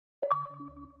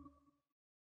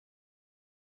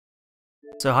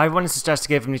So hi everyone, this is Jazz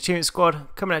again from the Achievement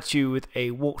Squad, coming at you with a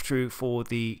walkthrough for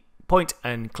the point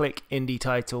and click indie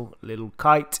title, Little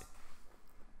Kite.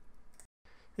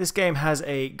 This game has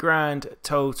a grand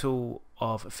total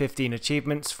of 15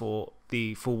 achievements for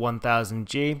the full 1000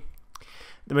 G.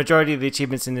 The majority of the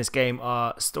achievements in this game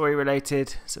are story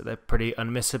related, so they're pretty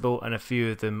unmissable, and a few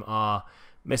of them are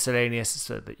miscellaneous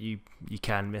so that you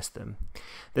can miss them.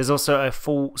 There's also a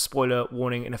full spoiler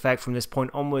warning in effect from this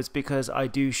point onwards because I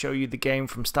do show you the game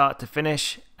from start to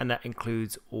finish, and that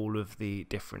includes all of the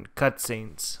different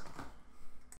cutscenes.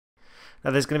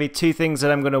 Now there's going to be two things that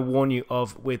I'm going to warn you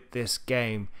of with this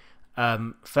game.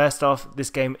 First off, this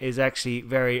game is actually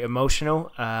very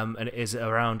emotional, and it is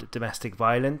around domestic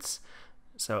violence.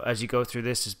 So as you go through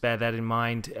this, just bear that in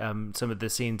mind. Some of the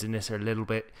scenes in this are a little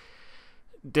bit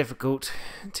difficult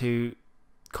to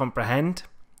comprehend,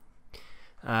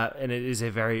 and it is a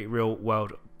very real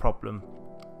world problem.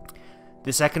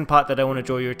 The second part that I want to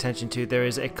draw your attention to, there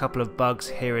is a couple of bugs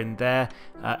here and there.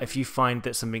 If you find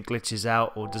that something glitches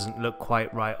out or doesn't look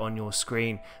quite right on your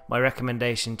screen, my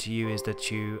recommendation to you is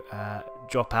that you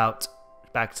drop out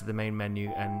back to the main menu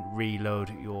and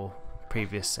reload your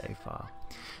previous save file.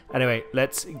 Anyway,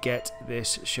 let's get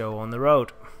this show on the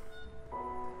road.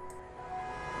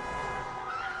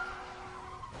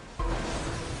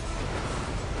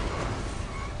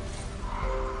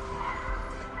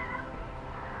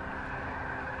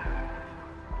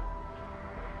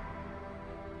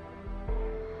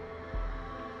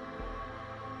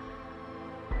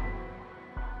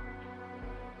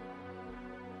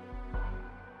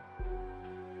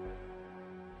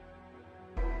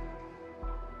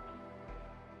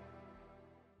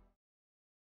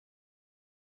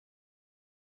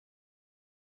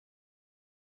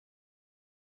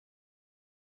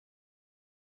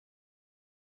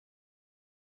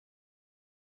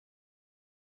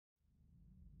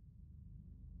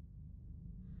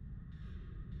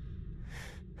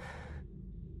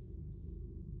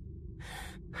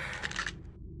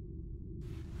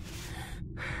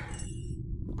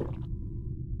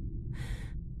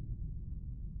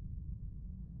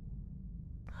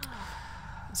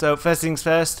 So first things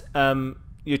first,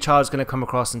 your child's going to come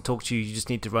across and talk to you. You just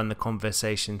need to run the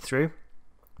conversation through.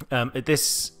 At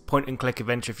this point and click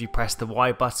adventure, if you press the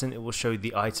Y button, it will show you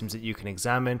the items that you can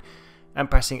examine, and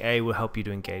pressing A will help you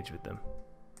to engage with them.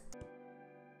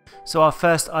 So our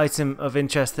first item of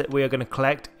interest that we are going to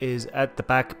collect is at the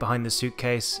back behind the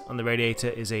suitcase on the radiator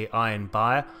is a iron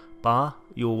bar.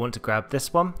 You will want to grab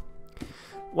this one.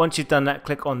 Once you've done that,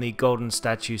 click on the golden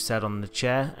statue sat on the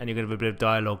chair, and you're going to have a bit of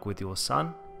dialogue with your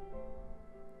son.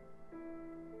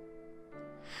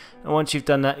 And once you've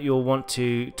done that, you'll want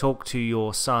to talk to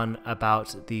your son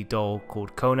about the doll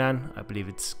called Conan. I believe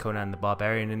it's Conan the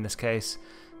Barbarian in this case.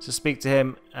 So speak to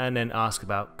him and then ask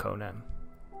about Conan.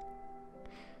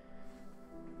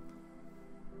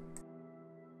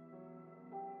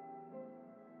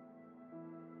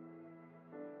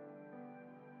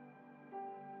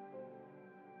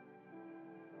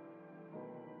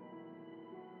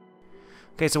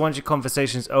 Okay, so once your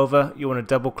conversation's over, you want to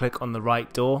double click on the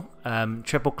right door.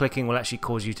 Triple clicking will actually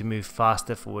cause you to move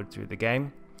faster forward through the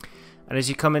game. And as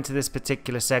you come into this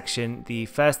particular section, the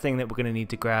first thing that we're going to need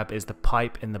to grab is the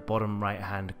pipe in the bottom right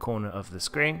hand corner of the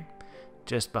screen,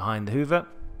 just behind the Hoover.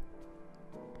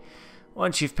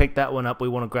 Once you've picked that one up, we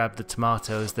want to grab the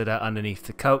tomatoes that are underneath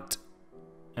the coat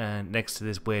and next to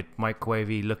this weird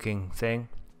microwavy looking thing.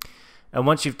 And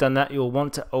once you've done that, you'll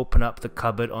want to open up the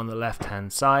cupboard on the left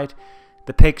hand side.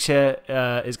 The picture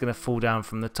is going to fall down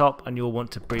from the top, and you'll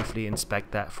want to briefly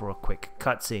inspect that for a quick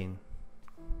cutscene.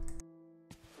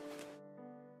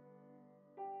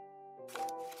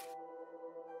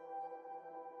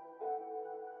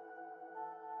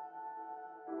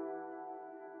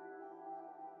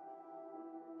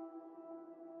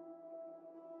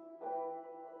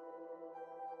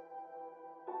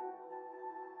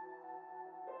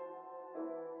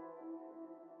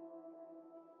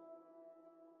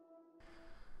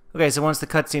 Okay, so once the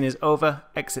cutscene is over,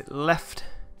 exit left,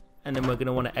 and then we're going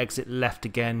to want to exit left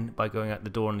again by going out the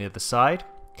door on the other side.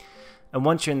 And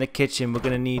once you're in the kitchen, we're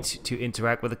going to need to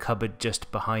interact with the cupboard just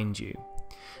behind you.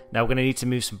 Now we're going to need to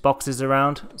move some boxes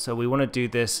around, so we want to do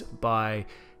this by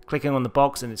clicking on the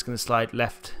box, and it's going to slide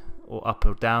left or up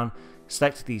or down.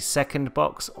 Select the second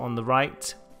box on the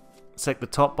right, select the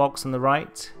top box on the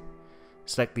right,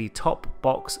 select the top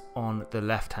box on the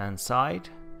left hand side,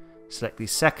 select the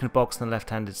second box on the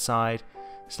left-handed side,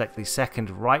 select the second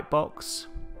right box,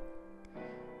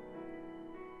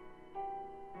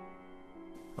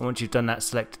 and once you've done that,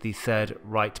 select the third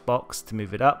right box to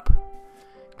move it up.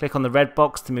 Click on the red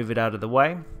box to move it out of the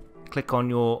way. Click on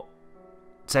your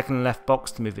second left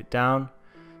box to move it down,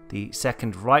 the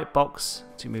second right box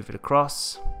to move it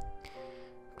across.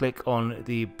 Click on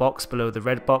the box below the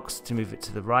red box to move it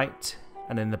to the right,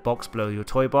 and then the box below your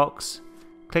toy box.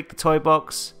 Click the toy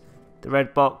box, the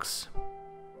red box,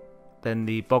 then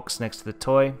the box next to the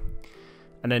toy,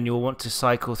 and then you'll want to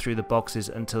cycle through the boxes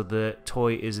until the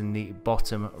toy is in the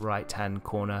bottom right hand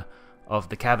corner of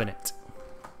the cabinet.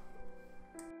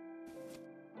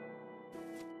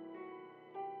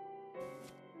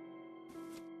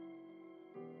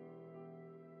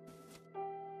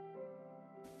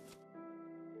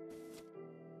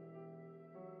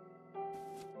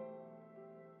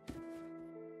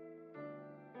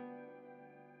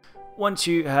 Once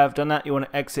you have done that, you want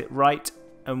to exit right,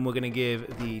 and we're going to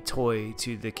give the toy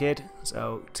to the kid.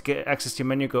 So to get access to your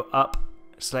menu, go up,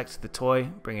 select the toy,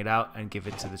 bring it out, and give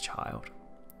it to the child.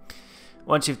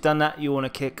 Once you've done that, you want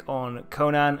to click on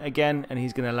Conan again, and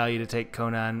he's going to allow you to take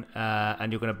Conan,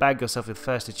 and you're going to bag yourself with the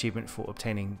first achievement for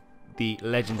obtaining the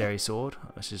legendary sword,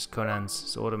 which is Conan's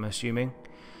sword, I'm assuming.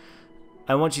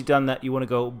 And once you've done that, you want to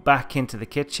go back into the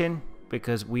kitchen,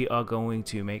 because we are going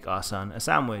to make our son a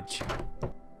sandwich.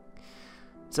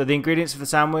 So the ingredients for the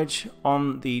sandwich: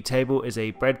 on the table is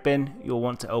a bread bin. You'll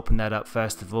want to open that up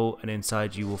first of all, and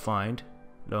inside you will find,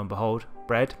 lo and behold,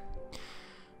 bread.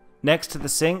 Next to the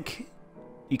sink,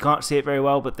 you can't see it very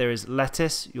well, but there is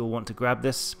lettuce. You'll want to grab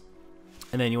this,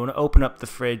 and then you want to open up the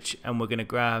fridge, and we're going to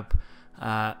grab,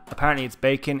 apparently it's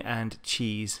bacon and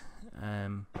cheese.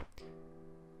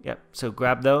 Yep, so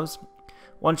grab those.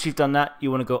 Once you've done that,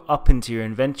 you want to go up into your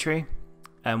inventory,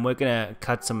 and we're going to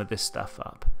cut some of this stuff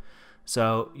up.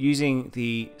 So using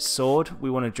the sword,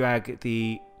 we want to drag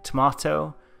the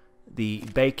tomato, the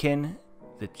bacon,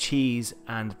 the cheese,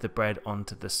 and the bread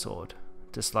onto the sword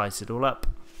to slice it all up.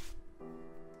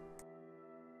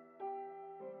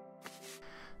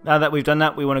 Now that we've done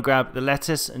that, we want to grab the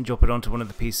lettuce and drop it onto one of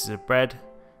the pieces of bread,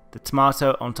 the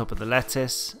tomato on top of the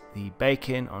lettuce, the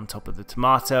bacon on top of the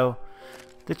tomato,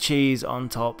 the cheese on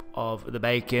top of the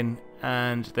bacon,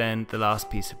 and then the last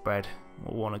piece of bread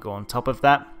will want to go on top of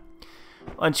that.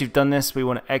 Once you've done this, we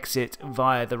want to exit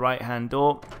via the right hand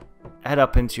door, head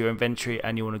up into your inventory,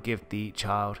 and you want to give the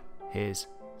child his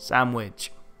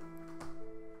sandwich.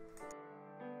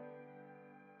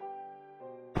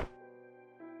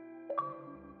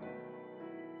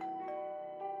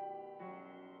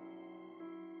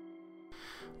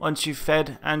 Once you've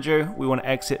fed Andrew, we want to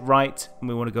exit right, and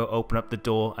we want to go open up the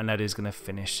door, and that is going to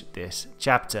finish this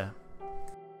chapter.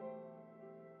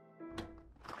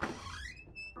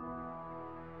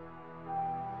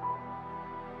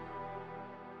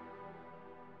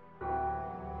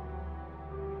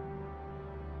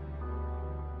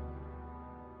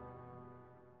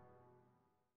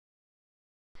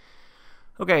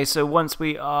 Okay, so once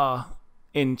we are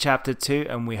in chapter 2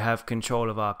 and we have control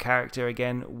of our character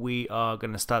again, we are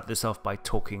going to start this off by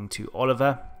talking to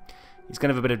Oliver. He's going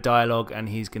to have a bit of dialogue, and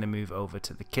he's going to move over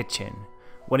to the kitchen.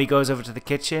 When he goes over to the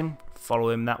kitchen,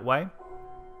 follow him that way.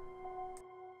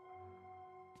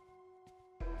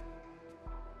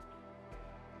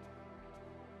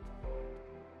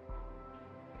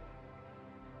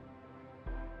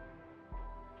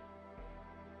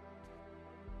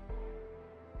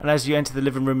 And as you enter the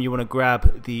living room, you want to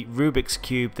grab the Rubik's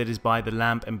Cube that is by the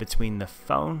lamp and between the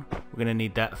phone. We're going to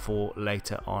need that for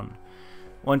later on.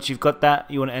 Once you've got that,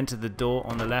 you want to enter the door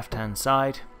on the left hand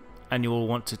side, and you will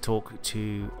want to talk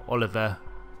to Oliver.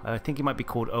 I think he might be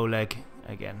called Oleg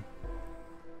again.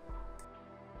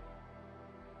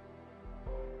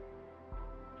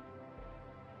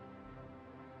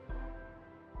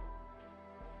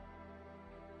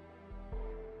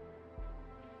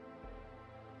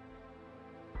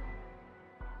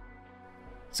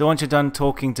 So once you're done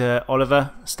talking to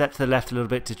Oliver, step to the left a little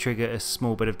bit to trigger a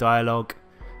small bit of dialogue,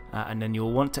 and then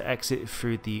you'll want to exit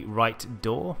through the right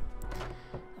door.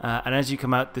 And as you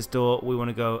come out this door, we want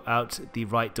to go out the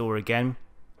right door again,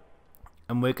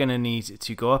 and we're going to need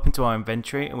to go up into our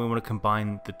inventory, and we want to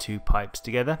combine the two pipes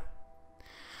together.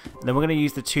 And then we're going to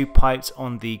use the two pipes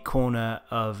on the corner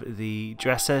of the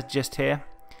dresser just here,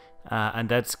 and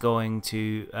that's going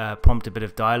to prompt a bit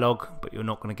of dialogue, but you're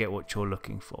not going to get what you're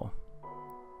looking for.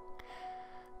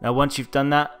 Now once you've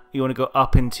done that, you want to go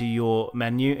up into your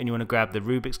menu, and you want to grab the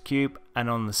Rubik's Cube, and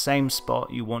on the same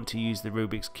spot you want to use the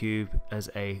Rubik's Cube as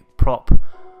a prop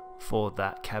for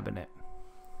that cabinet.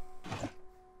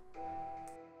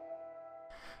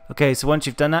 Okay, so once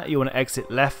you've done that, you want to exit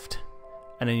left,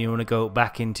 and then you want to go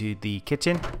back into the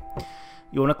kitchen.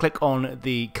 You want to click on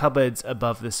the cupboards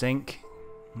above the sink.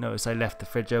 Notice I left the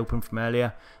fridge open from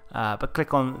earlier, but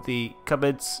click on the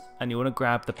cupboards, and you want to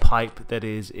grab the pipe that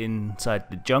is inside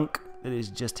the junk, that is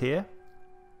just here.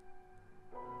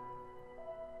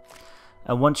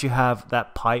 And once you have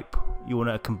that pipe, you want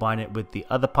to combine it with the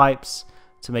other pipes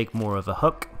to make more of a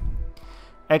hook.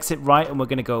 Exit right, and we're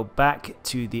going to go back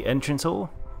to the entrance hall.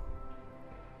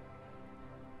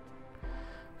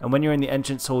 And when you're in the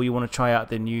entrance hall, you want to try out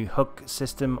the new hook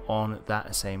system on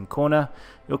that same corner.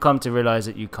 You'll come to realize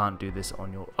that you can't do this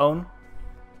on your own.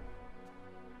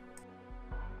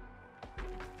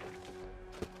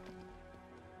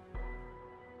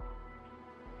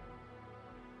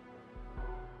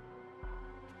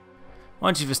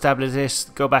 Once you've established this,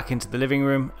 go back into the living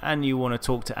room and you want to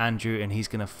talk to Andrew, and he's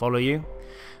going to follow you.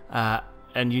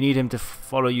 And you need him to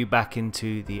follow you back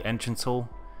into the entrance hall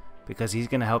because he's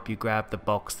going to help you grab the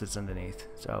box that's underneath.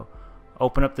 So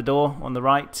open up the door on the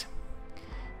right,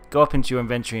 go up into your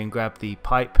inventory and grab the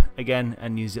pipe again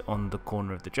and use it on the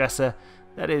corner of the dresser.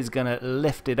 That is going to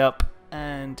lift it up,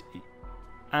 and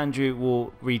Andrew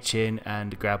will reach in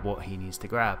and grab what he needs to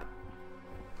grab.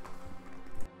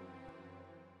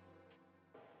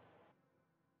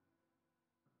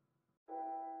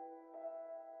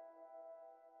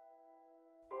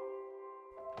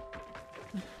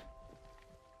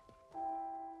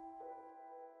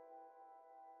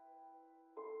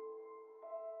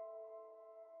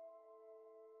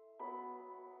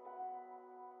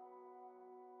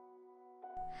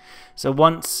 So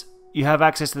once you have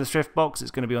access to the thrift box,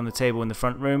 it's going to be on the table in the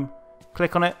front room.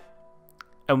 Click on it,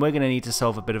 and we're going to need to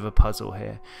solve a bit of a puzzle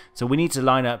here. So we need to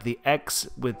line up the X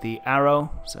with the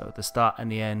arrow, so the start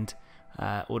and the end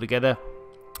all together.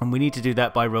 And we need to do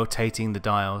that by rotating the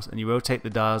dials. And you rotate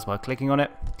the dials by clicking on it.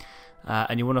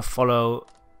 And you want to follow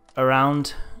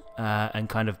around and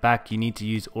kind of back. You need to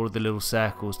use all of the little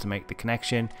circles to make the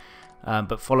connection.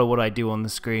 But follow what I do on the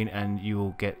screen and you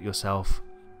will get yourself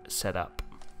set up.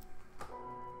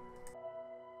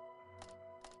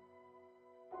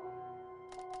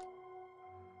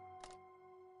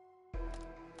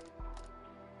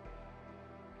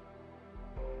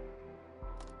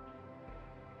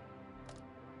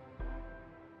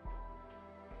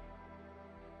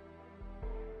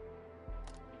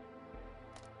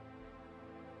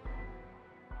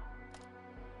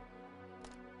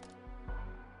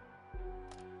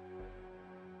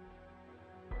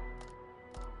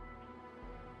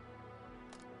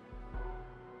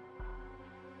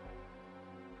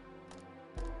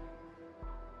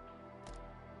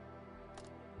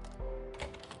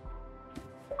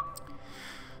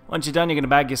 Once you're done, you're going to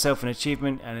bag yourself an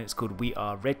achievement, and it's called We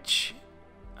Are Rich.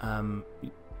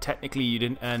 Technically, you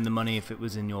didn't earn the money if it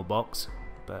was in your box,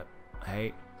 but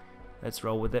hey, let's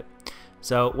roll with it.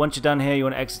 So once you're done here, you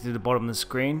want to exit to the bottom of the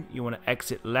screen. You want to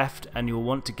exit left, and you'll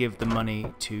want to give the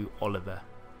money to Oliver.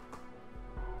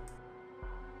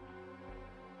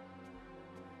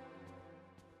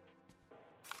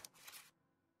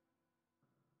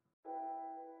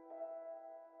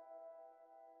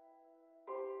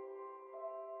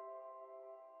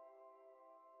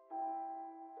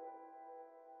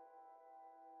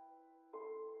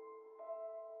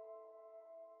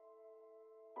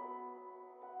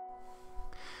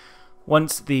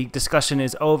 Once the discussion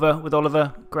is over with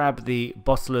Oliver, grab the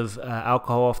bottle of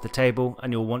alcohol off the table,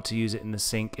 and you'll want to use it in the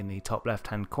sink in the top left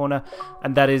hand corner,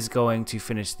 and that is going to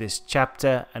finish this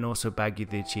chapter and also bag you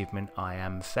the achievement I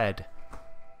Am Fed.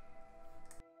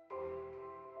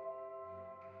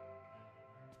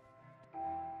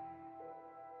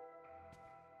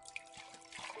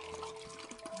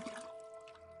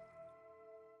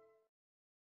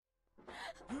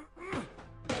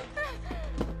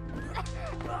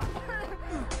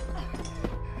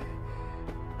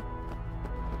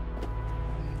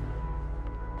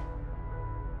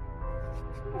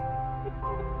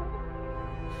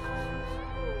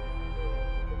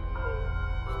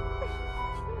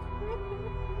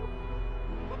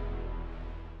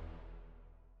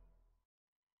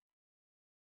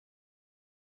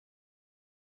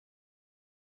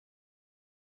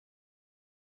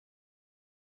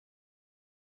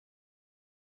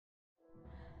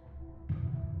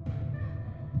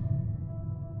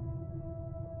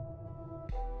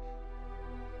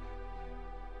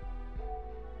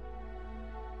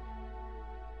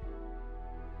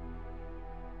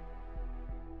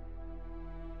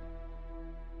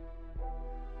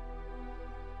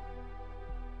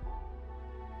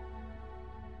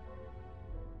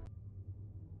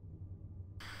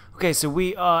 Okay, so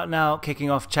we are now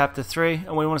kicking off chapter 3,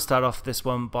 and we want to start off this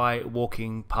one by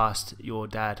walking past your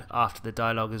dad after the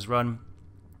dialogue is run.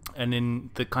 And in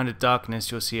the kind of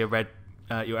darkness, you'll see a red,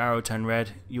 your arrow turn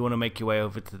red. You want to make your way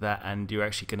over to that, and you're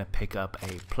actually going to pick up a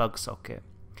plug socket.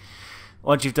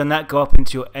 Once you've done that, go up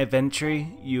into your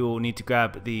inventory. You'll need to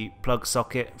grab the plug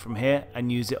socket from here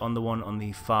and use it on the one on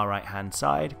the far right hand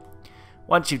side.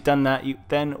 Once you've done that, you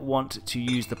then want to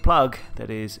use the plug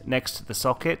that is next to the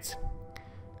socket,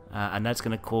 and that's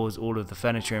going to cause all of the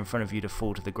furniture in front of you to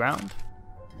fall to the ground.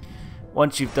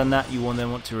 Once you've done that, you will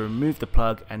then want to remove the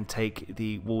plug and take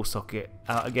the wall socket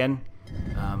out again.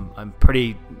 I'm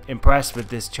pretty impressed with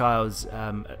this child's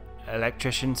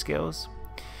electrician skills.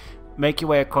 Make your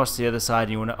way across to the other side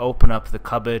and you want to open up the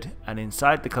cupboard, and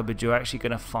inside the cupboard you're actually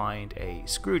going to find a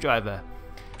screwdriver.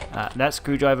 That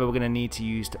screwdriver we're going to need to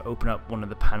use to open up one of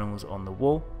the panels on the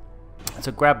wall.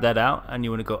 So grab that out and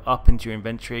you want to go up into your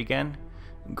inventory again,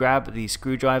 grab the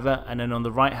screwdriver, and then on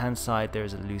the right hand side there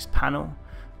is a loose panel.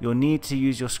 You'll need to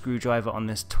use your screwdriver on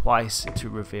this twice to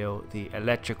reveal the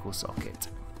electrical socket.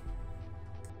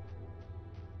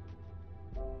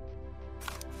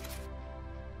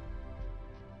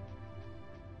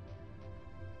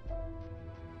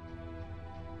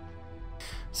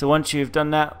 So once you've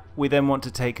done that, we then want to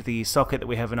take the socket that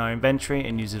we have in our inventory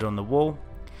and use it on the wall.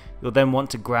 You'll then want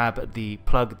to grab the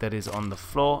plug that is on the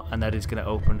floor, and that is going to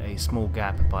open a small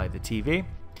gap by the TV.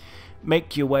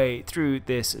 Make your way through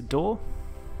this door.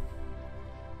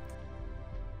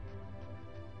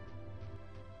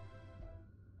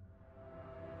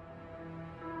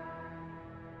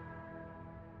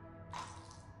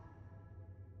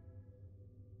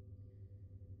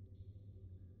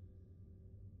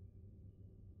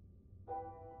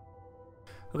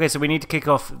 Okay, so we need to kick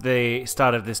off the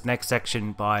start of this next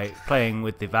section by playing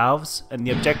with the valves, and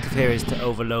the objective here is to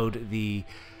overload the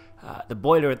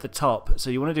boiler at the top. So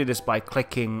you want to do this by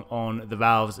clicking on the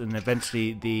valves, and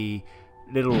eventually the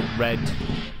little red,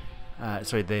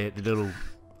 the little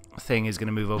thing is going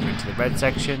to move over into the red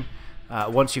section.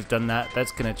 Once you've done that,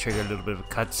 that's going to trigger a little bit of a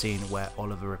cutscene where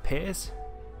Oliver appears.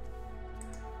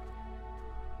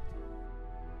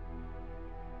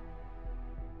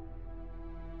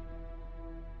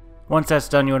 Once that's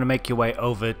done, you want to make your way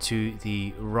over to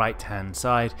the right hand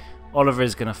side. Oliver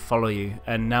is going to follow you,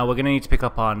 and now we're going to need to pick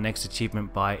up our next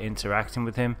achievement by interacting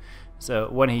with him. So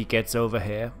when he gets over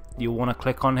here, you want to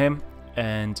click on him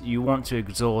and you want to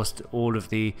exhaust all of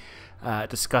the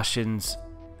discussions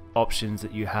options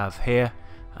that you have here.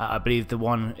 I believe the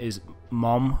one is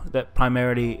Mom that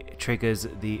primarily triggers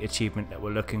the achievement that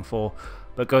we're looking for,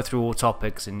 but go through all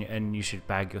topics and you should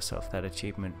bag yourself that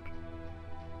achievement.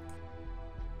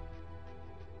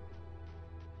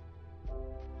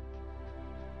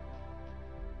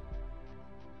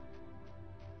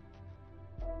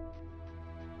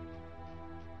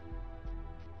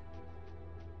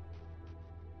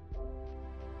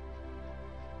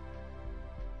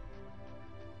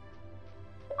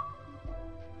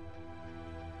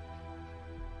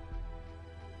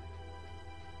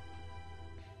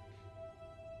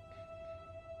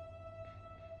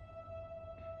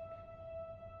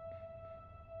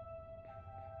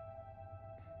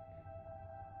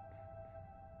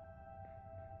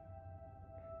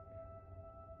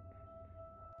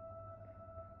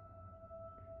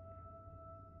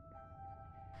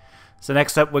 So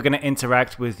next up, we're going to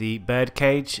interact with the bird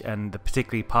cage, and the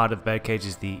particularly part of the bird cage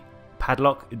is the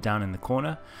padlock down in the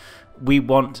corner. We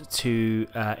want to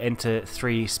enter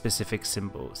 3 specific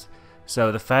symbols.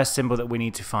 So the first symbol that we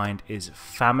need to find is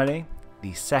family.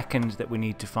 The second that we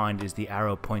need to find is the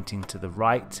arrow pointing to the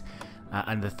right.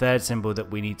 And the third symbol that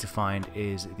we need to find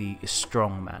is the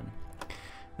strong man.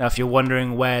 Now, if you're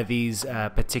wondering where these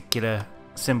particular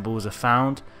symbols are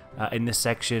found, in this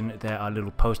section there are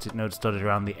little post-it notes dotted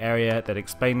around the area that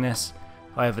explain this.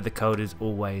 However, the code is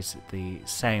always the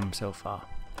same so far.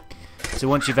 So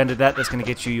once you've entered that, that's going to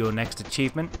get you your next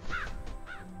achievement.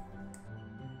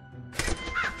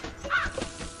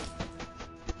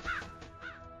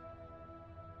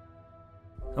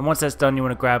 And once that's done, you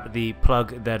want to grab the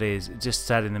plug that is just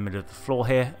sat in the middle of the floor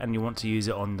here, and you want to use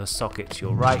it on the socket to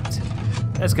your right.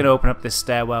 That's going to open up this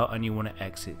stairwell, and you want to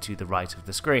exit to the right of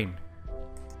the screen.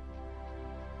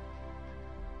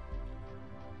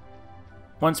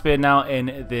 Once we're now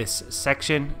in this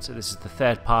section, so this is the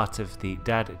third part of the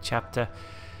Dad chapter,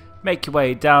 make your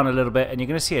way down a little bit and you're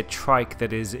going to see a trike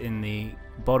that is in the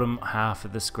bottom half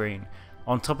of the screen.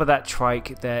 On top of that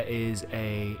trike there is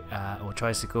a, or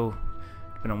tricycle,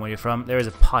 depending on where you're from, there is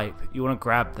a pipe. You want to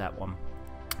grab that one.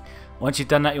 Once you've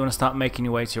done that, you want to start making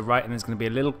your way to your right, and there's going to be a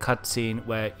little cutscene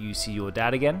where you see your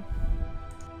dad again.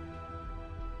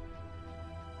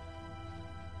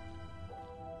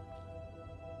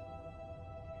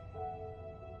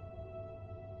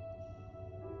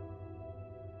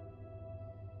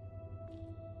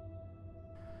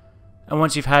 And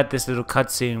once you've had this little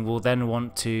cutscene, we'll then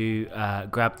want to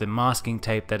grab the masking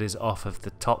tape that is off of the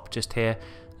top just here.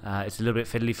 It's a little bit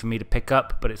fiddly for me to pick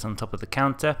up, but it's on top of the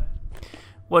counter.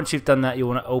 Once you've done that, you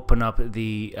want to open up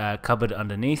the cupboard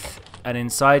underneath, and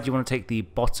inside you want to take the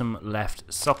bottom left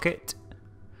socket.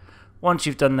 Once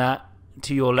you've done that,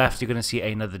 to your left you're going to see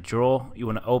another drawer. You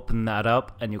want to open that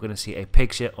up and you're going to see a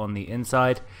picture on the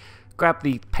inside. Grab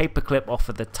the paperclip off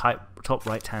of the top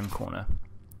right hand corner.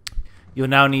 You'll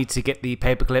now need to get the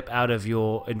paperclip out of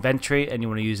your inventory, and you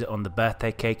want to use it on the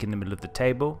birthday cake in the middle of the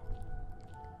table.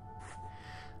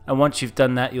 And once you've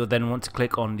done that, you'll then want to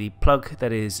click on the plug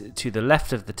that is to the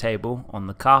left of the table on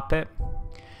the carpet,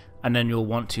 and then you'll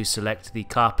want to select the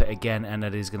carpet again, and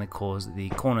that is going to cause the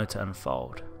corner to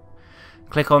unfold.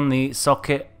 Click on the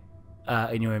socket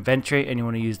in your inventory, and you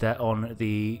want to use that on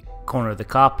the corner of the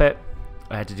carpet.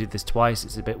 I had to do this twice,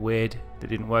 it's a bit weird, it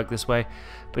didn't work this way,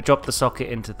 but drop the socket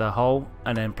into the hole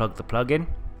and then plug the plug in.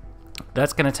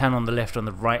 That's going to turn on the lift on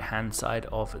the right hand side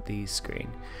of the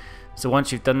screen. So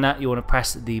once you've done that, you want to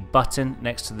press the button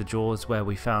next to the drawers where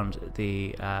we found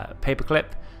the paperclip,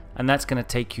 and that's going to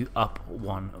take you up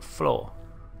one floor.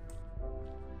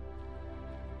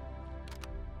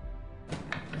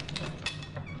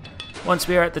 Once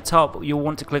we are at the top, you'll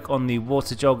want to click on the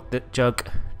water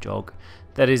jug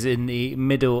that is in the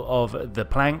middle of the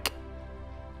plank,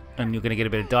 and you're going to get a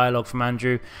bit of dialogue from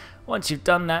Andrew. Once you've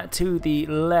done that, to the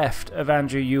left of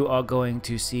Andrew you are going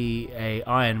to see an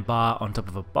iron bar on top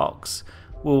of a box.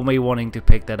 We'll be wanting to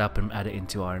pick that up and add it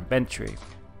into our inventory.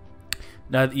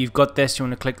 Now that you've got this, you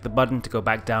want to click the button to go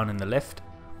back down in the lift.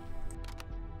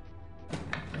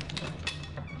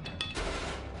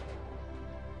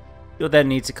 You'll then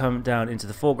need to come down into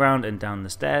the foreground and down the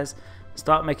stairs.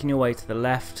 Start making your way to the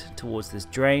left towards this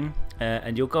drain,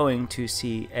 and you're going to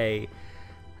see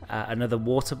another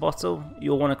water bottle.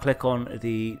 You'll want to click on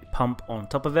the pump on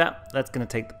top of it. That's going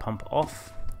to take the pump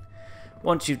off.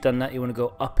 Once you've done that, you want to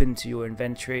go up into your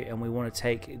inventory, and we want to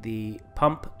take the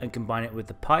pump and combine it with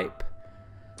the pipe.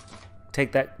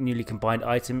 Take that newly combined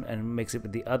item and mix it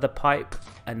with the other pipe,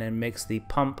 and then mix the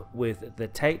pump with the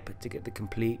tape to get the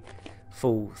complete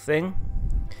full thing.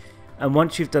 And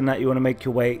once you've done that, you want to make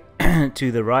your way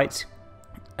to the right,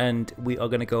 and we are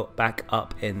going to go back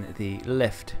up in the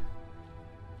lift.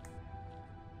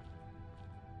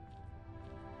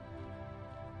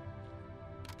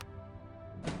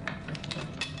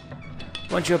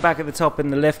 Once you're back at the top in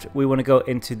the lift, we want to go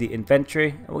into the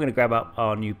inventory, and we're going to grab up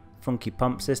our new funky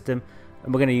pump system,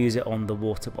 and we're going to use it on the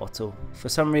water bottle. For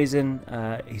some reason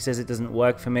he says it doesn't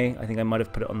work for me. I think I might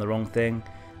have put it on the wrong thing,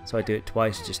 so I do it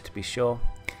twice just to be sure.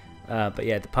 But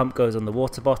yeah, the pump goes on the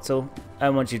water bottle,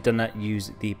 and once you've done that,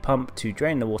 use the pump to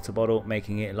drain the water bottle,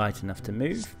 making it light enough to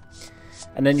move.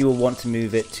 And then you will want to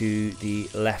move it to the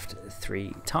left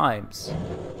 3 times.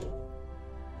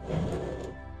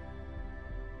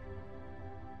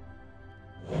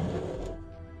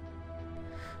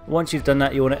 Once you've done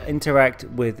that, you want to interact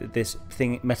with this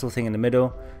metal thing in the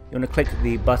middle. You want to click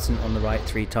the button on the right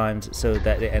 3 times so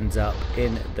that it ends up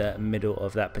in the middle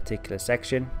of that particular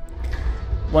section.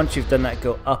 Once you've done that,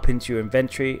 go up into your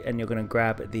inventory, and you're going to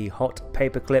grab the hot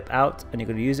paper clip out, and you're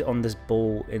going to use it on this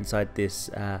ball inside this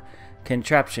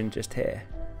contraption just here.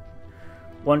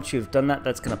 Once you've done that,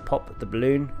 that's going to pop the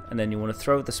balloon, and then you want to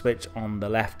throw the switch on the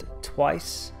left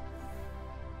twice.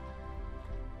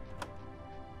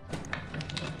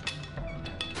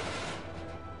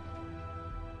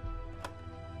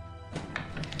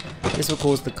 This will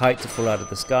cause the kite to fall out of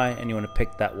the sky, and you want to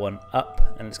pick that one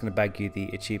up, and it's going to bag you the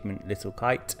achievement Little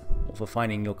Kite, or for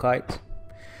finding your kite.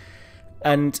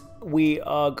 And we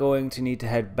are going to need to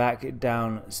head back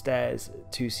downstairs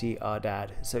to see our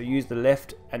dad. So use the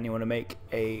lift, and you want to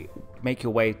make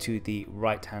your way to the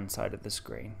right hand side of the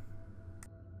screen.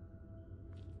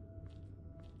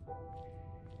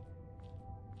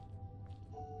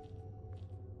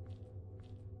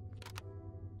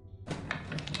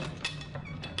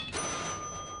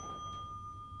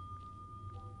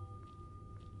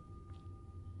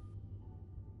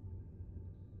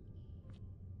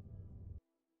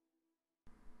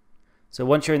 So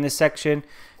once you're in this section,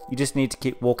 you just need to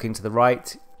keep walking to the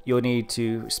right. You'll need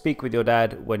to speak with your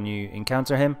dad when you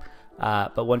encounter him,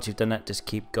 but once you've done that, just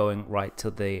keep going right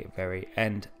till the very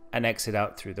end and exit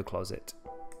out through the closet.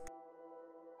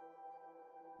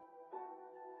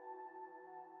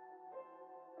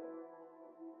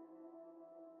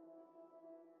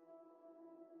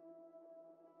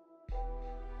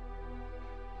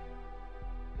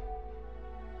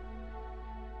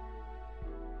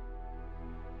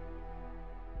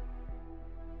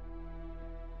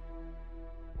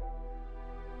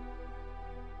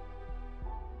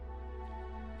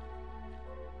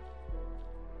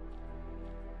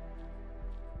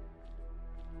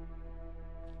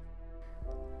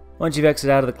 Once you've exited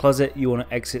out of the closet, you want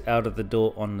to exit out of the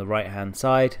door on the right hand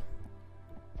side.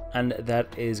 And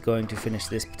that is going to finish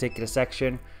this particular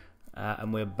section.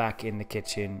 And we're back in the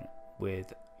kitchen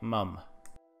with Mum.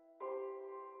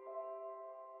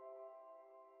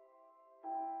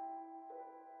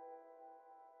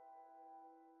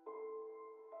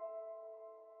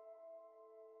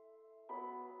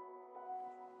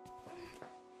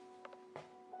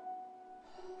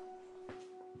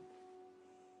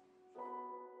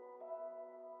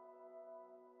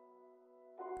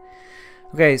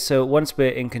 Okay, so once we're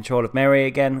in control of Mary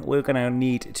again, we're going to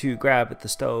need to grab the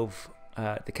stove,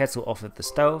 the kettle off of the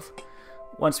stove.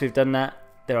 Once we've done that,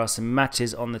 there are some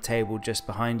matches on the table just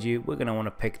behind you. We're going to want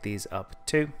to pick these up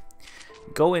too.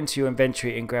 Go into your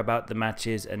inventory and grab out the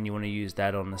matches, and you want to use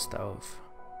that on the stove.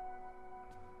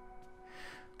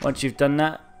 Once you've done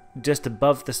that, just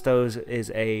above the stove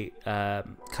is a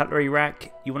cutlery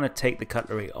rack. You want to take the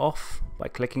cutlery off by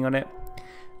clicking on it.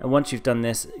 And once you've done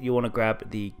this, you want to grab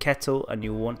the kettle and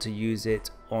you want to use it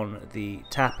on the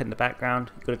tap in the background.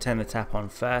 You've got to turn the tap on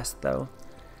first though.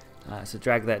 So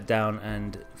drag that down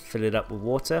and fill it up with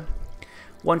water.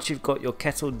 Once you've got your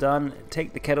kettle done,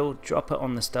 take the kettle, drop it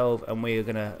on the stove, and we're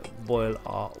going to boil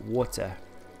our water.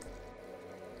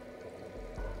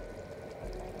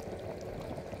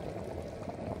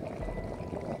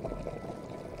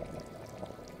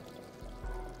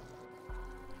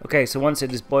 Okay, so once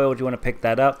it is boiled, you want to pick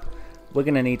that up. We're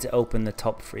going to need to open the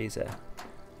top freezer.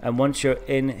 And once you're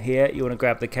in here, you want to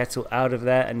grab the kettle out of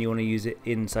there and you want to use it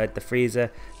inside the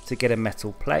freezer to get a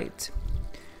metal plate.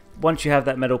 Once you have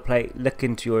that metal plate, look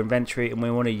into your inventory and we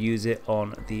want to use it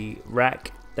on the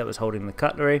rack that was holding the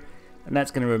cutlery. And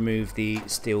that's going to remove the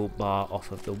steel bar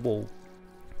off of the wall.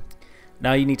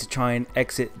 Now you need to try and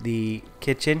exit the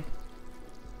kitchen.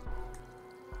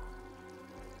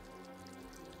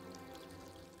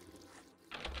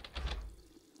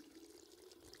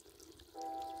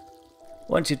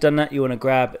 Once you've done that, you want to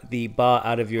grab the bar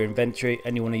out of your inventory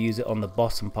and you want to use it on the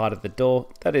bottom part of the door.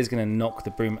 That is going to knock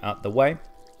the broom out the way.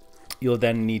 You'll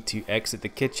then need to exit the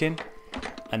kitchen.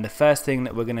 And the first thing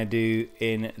that we're going to do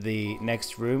in the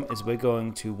next room is we're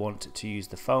going to want to use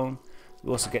the phone.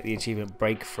 We also get the achievement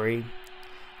break free.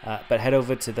 But head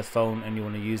over to the phone and you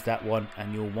want to use that one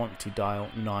and you'll want to dial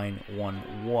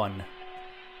 911.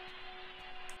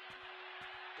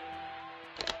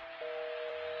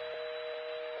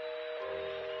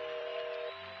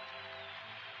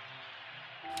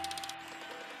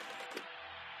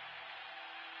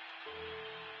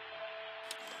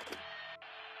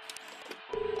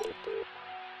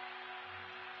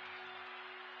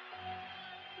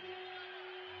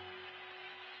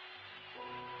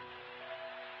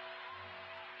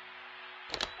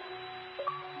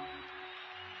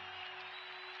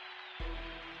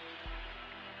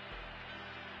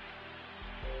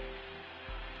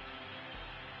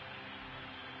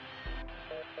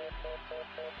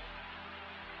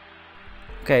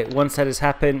 Okay, once that has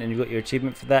happened and you've got your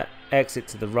achievement for that, exit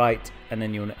to the right and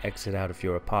then you want to exit out of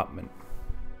your apartment.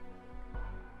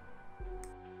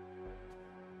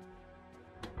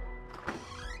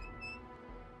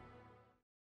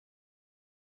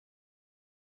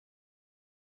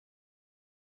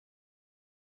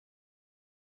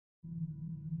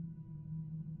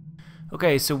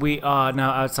 Okay, so we are now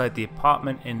outside the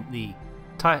apartment in the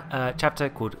chapter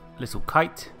called Little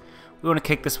Kite. We want to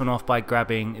kick this one off by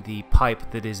grabbing the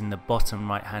pipe that is in the bottom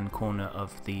right hand corner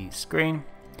of the screen.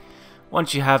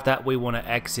 Once you have that, we want to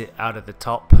exit out of the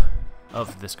top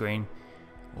of the screen,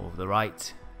 or the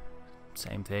right,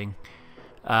 same thing.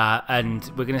 And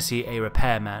we're going to see a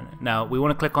repairman. Now we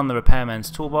want to click on the repairman's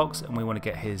toolbox and we want to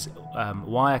get his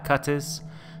wire cutters.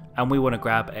 And we want to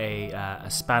grab a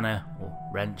spanner or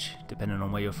wrench, depending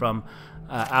on where you're from,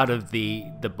 out of the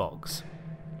box.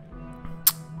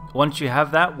 Once you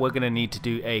have that, we're going to need to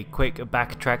do a quick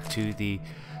backtrack to the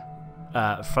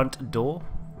front door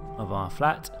of our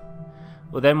flat.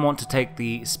 We'll then want to take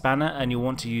the spanner and you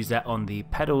want to use that on the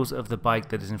pedals of the bike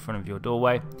that is in front of your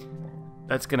doorway.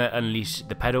 That's going to unleash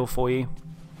the pedal for you.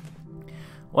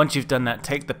 Once you've done that,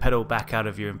 take the pedal back out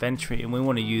of your inventory and we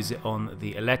want to use it on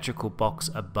the electrical box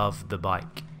above the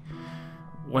bike.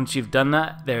 Once you've done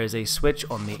that, there is a switch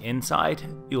on the inside.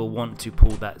 You'll want to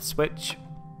pull that switch.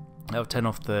 That'll turn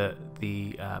off the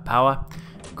power.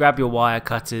 Grab your wire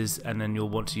cutters and then you'll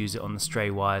want to use it on the stray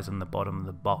wires on the bottom of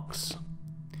the box.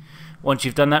 Once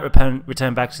you've done that,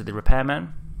 return back to the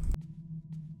repairman.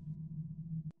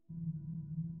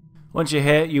 Once you're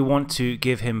here, you want to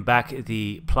give him back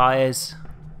the pliers,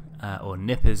 or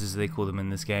nippers as they call them in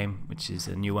this game, which is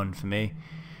a new one for me.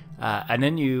 And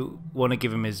then you want to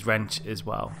give him his wrench as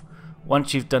well.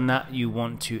 Once you've done that, you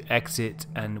want to exit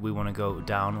and we want to go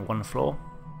down one floor.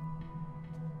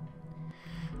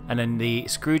 And then the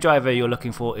screwdriver you're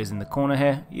looking for is in the corner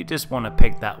here. You just want to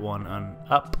pick that one on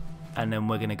up, and then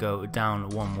we're going to go down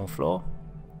one more floor.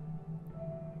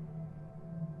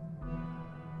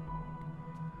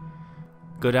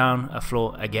 Go down a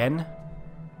floor again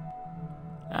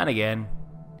and again,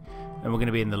 and we're going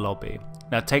to be in the lobby.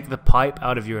 Now take the pipe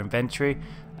out of your inventory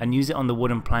and use it on the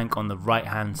wooden plank on the right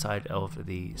hand side of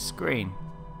the screen.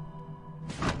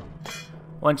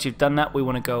 Once you've done that, we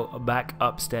want to go back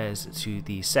upstairs to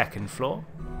the second floor.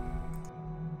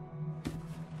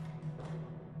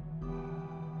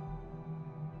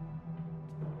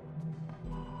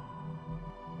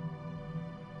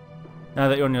 Now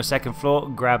that you're on your second floor,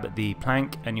 grab the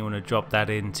plank and you want to drop that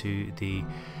into the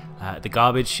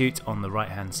garbage chute on the right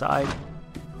hand side.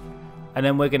 And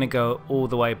then we're going to go all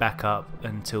the way back up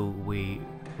until we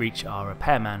reach our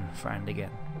repairman friend again.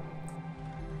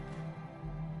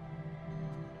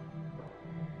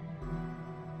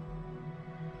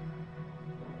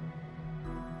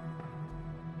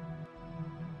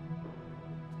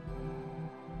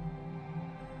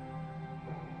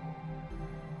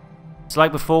 So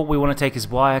like before, we want to take his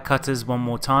wire cutters one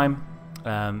more time.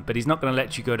 But he's not going to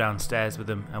let you go downstairs with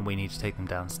them, and we need to take them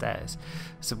downstairs.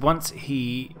 So once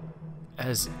he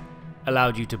has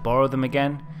allowed you to borrow them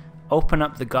again, open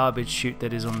up the garbage chute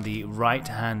that is on the right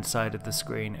hand side of the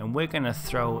screen, and we're going to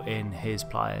throw in his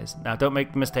pliers. Now don't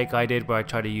make the mistake I did where I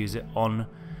try to use it on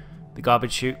the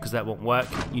garbage chute, because that won't work.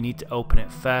 You need to open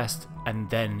it first and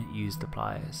then use the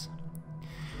pliers.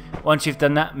 Once you've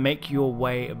done that, make your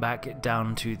way back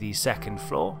down to the second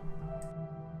floor.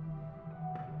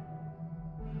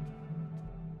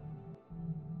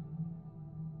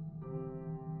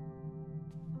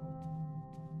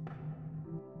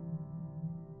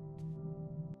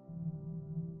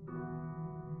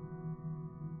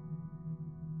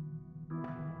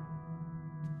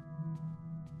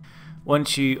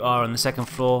 Once you are on the second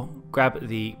floor, grab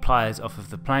the pliers off of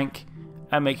the plank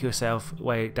and make yourself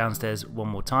way downstairs one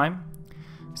more time.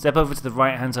 Step over to the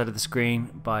right hand side of the screen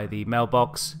by the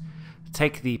mailbox.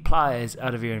 Take the pliers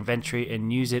out of your inventory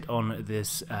and use it on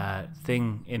this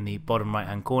thing in the bottom right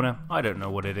hand corner. I don't know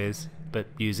what it is, but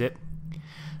use it.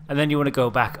 And then you want to go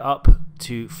back up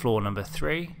to floor number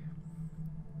 3.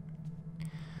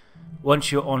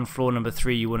 Once you're on floor number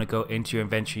 3, you want to go into your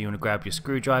inventory, you want to grab your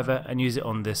screwdriver and use it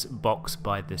on this box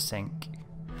by the sink.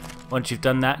 Once you've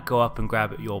done that, go up and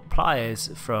grab your pliers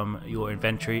from your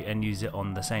inventory and use it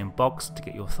on the same box to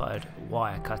get your third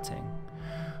wire cutting.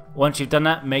 Once you've done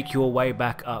that, make your way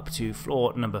back up to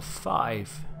floor number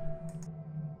 5.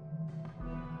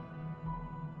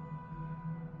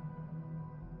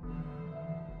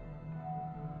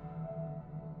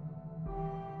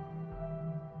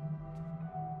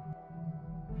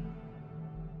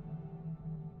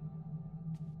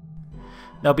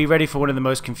 Now be ready for one of the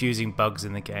most confusing bugs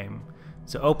in the game.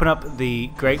 So open up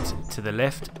the grate to the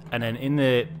left, and then in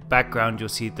the background you'll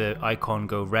see the icon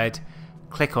go red.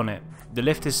 Click on it. The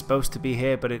lift is supposed to be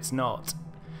here, but it's not.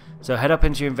 So head up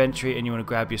into your inventory and you want to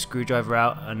grab your screwdriver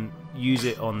out and use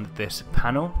it on this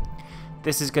panel.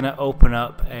 This is going to open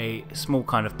up a small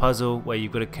kind of puzzle where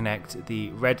you've got to connect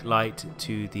the red light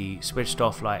to the switched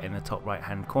off light in the top right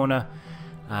hand corner,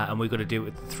 and we've got to do it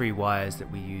with the 3 wires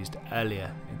that we used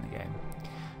earlier in the game.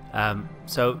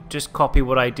 So just copy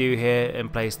what I do here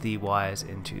and place the wires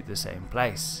into the same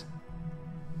place.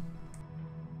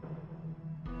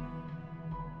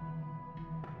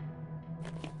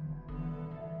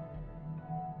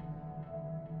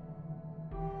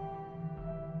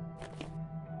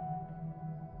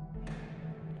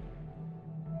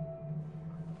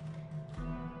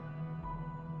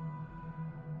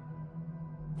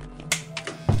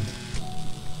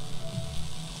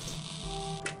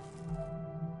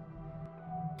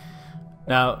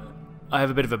 Now, I have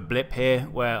a bit of a blip here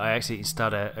where I actually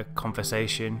start a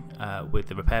conversation with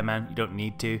the repairman. You don't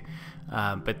need to,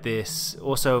 but this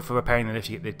also for repairing the lift,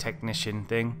 you get the technician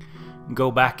thing.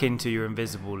 Go back into your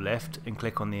invisible lift and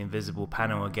click on the invisible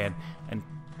panel again and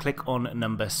click on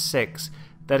number 6.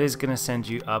 That is going to send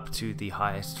you up to the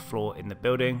highest floor in the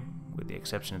building, with the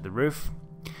exception of the roof.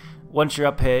 Once you're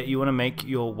up here, you want to make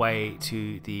your way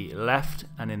to the left,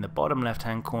 and in the bottom left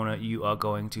hand corner you are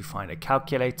going to find a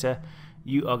calculator.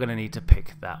 You are going to need to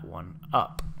pick that one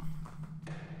up.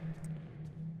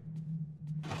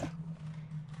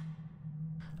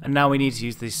 And now we need to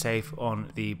use the safe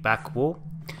on the back wall.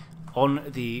 On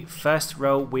the first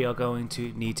row we are going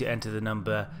to need to enter the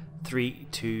number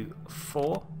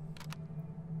 324.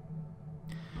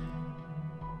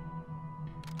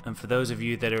 And for those of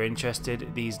you that are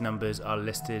interested, these numbers are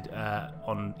listed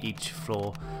on each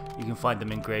floor. You can find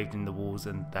them engraved in the walls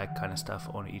and that kind of stuff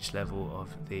on each level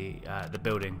of the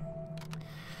building.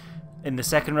 In the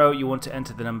second row, you want to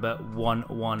enter the number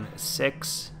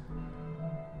 116.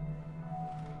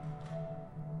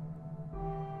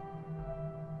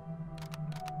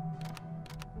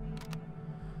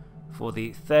 For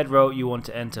the third row, you want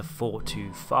to enter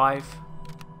 425.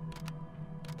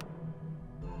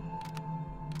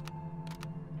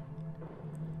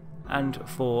 And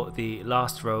for the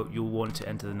last row, you'll want to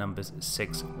enter the numbers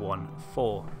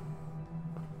 614.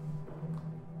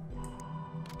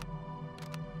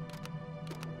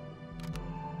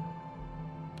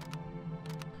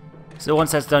 So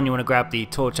once that's done, you want to grab the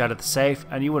torch out of the safe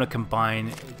and you want to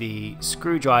combine the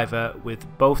screwdriver with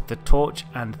both the torch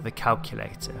and the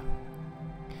calculator.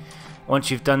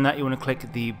 Once you've done that, you want to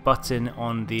click the button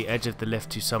on the edge of the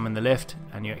lift to summon the lift,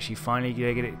 and you actually finally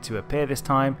get it to appear this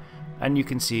time, and you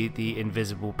can see the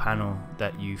invisible panel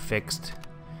that you fixed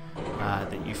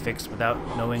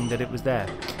without knowing that it was there.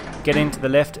 Get into the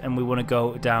lift and we want to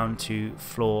go down to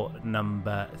floor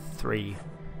number 3.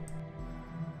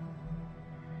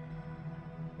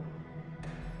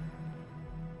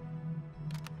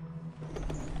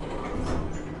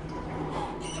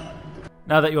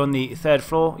 Now that you're on the third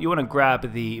floor, you want to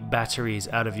grab the batteries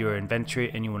out of your inventory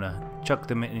and you want to chuck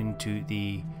them into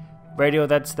the radio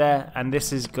that's there, and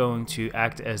this is going to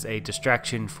act as a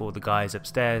distraction for the guys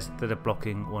upstairs that are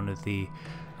blocking one of the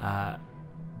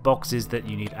boxes that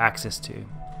you need access to.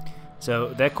 So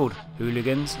they're called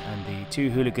hooligans, and the two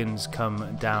hooligans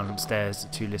come downstairs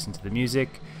to listen to the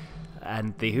music,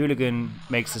 and the hooligan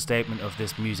makes the statement of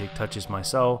 "this music touches my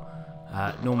soul."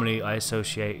 Normally I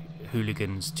associate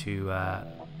hooligans to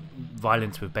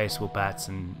violence with baseball bats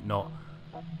and not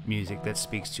music that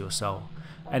speaks to your soul.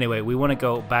 Anyway, we want to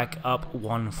go back up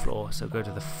one floor, so go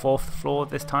to the 4th floor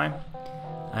this time,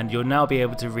 and you'll now be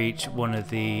able to reach one of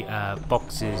the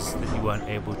boxes that you weren't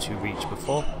able to reach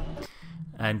before.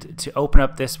 And to open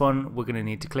up this one, we're going to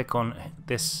need to click on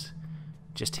this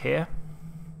just here.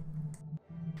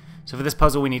 So for this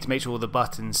puzzle, we need to make sure all the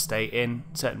buttons stay in.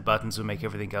 Certain buttons will make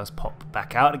everything else pop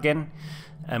back out again.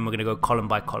 And we're going to go column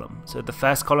by column. So the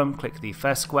first column, click the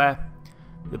first square.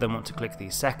 You'll then want to click the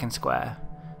second square.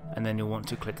 And then you'll want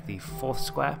to click the 4th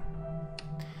square.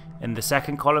 In the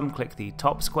second column, click the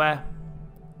top square.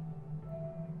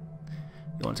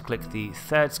 You want to click the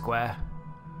 3rd square.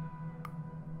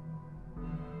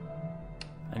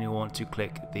 And you want to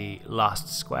click the last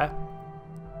square.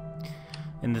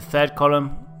 In the third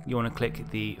column, you want to click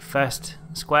the 1st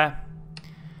square.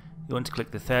 You want to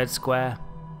click the 3rd square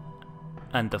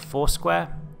and the 4th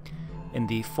square. In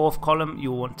the 4th column,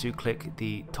 you want to click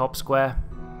the top square.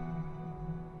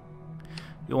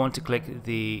 You want to click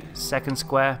the 2nd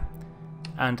square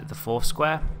and the 4th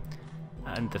square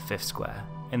and the 5th square.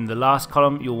 In the last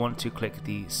column, you'll want to click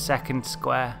the 2nd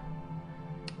square,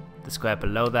 the square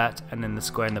below that, and then the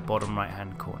square in the bottom right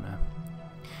hand corner.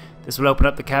 This will open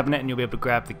up the cabinet and you'll be able to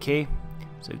grab the key.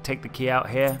 So take the key out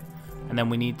here, and then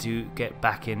we need to get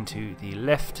back into the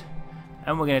lift,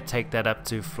 and we're going to take that up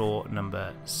to floor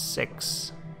number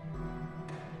 6.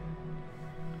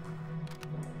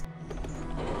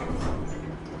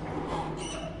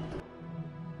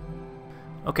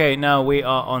 Okay, now we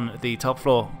are on the top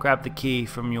floor. Grab the key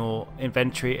from your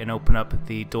inventory and open up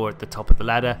the door at the top of the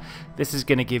ladder. This is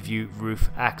going to give you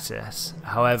roof access.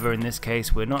 However, in this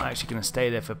case, we're not actually going to stay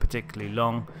there for particularly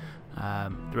long.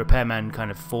 The repairman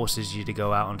kind of forces you to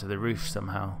go out onto the roof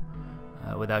somehow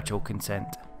without your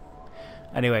consent.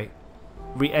 Anyway,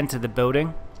 re-enter the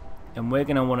building, and we're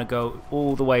going to want to go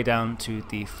all the way down to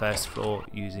the 1st floor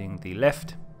using the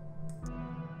lift.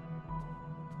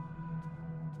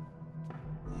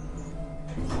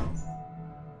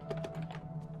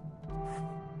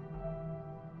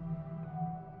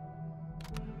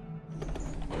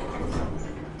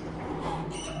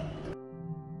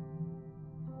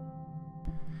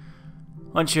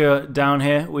 Once you're down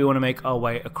here, we want to make our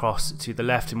way across to the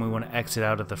left, and we want to exit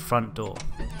out of the front door.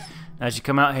 As you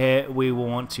come out here, we will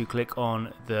want to click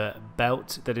on the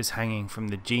belt that is hanging from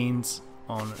the jeans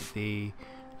on the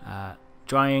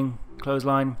drying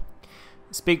clothesline.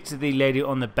 Speak to the lady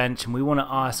on the bench, and we want to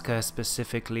ask her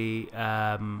specifically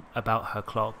about her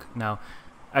clock. Now,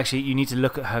 actually, you need to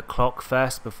look at her clock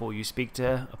first before you speak to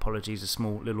her. Apologies, a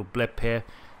small little blip here.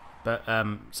 But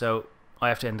so I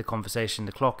have to end the conversation.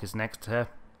 The clock is next to her.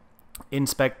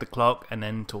 Inspect the clock and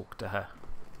then talk to her.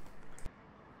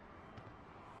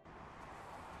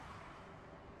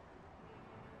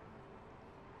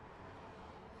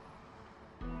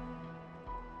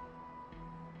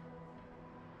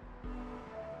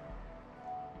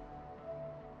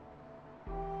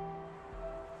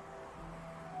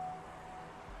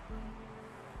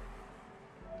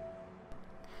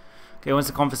 Okay, once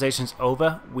the conversation's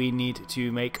over, we need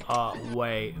to make our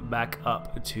way back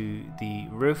up to the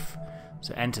roof.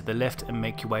 So enter the lift and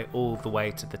make your way all the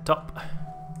way to the top.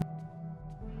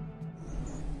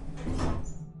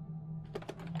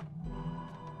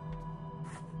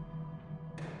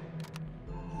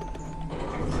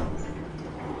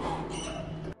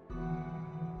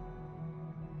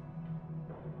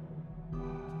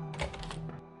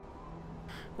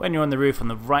 When you're on the roof, on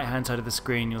the right hand side of the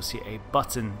screen, you'll see a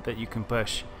button that you can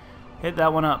push. Hit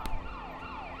that one up,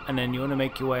 and then you want to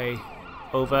make your way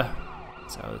over.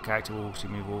 So the character will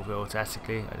actually move over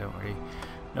automatically. I don't really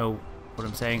know what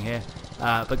I'm saying here.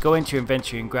 But go into your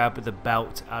inventory and grab the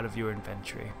belt out of your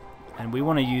inventory. And we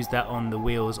want to use that on the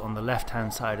wheels on the left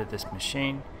hand side of this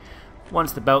machine.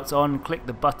 Once the belt's on, click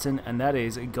the button, and that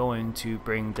is going to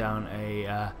bring down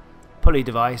a pulley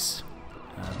device,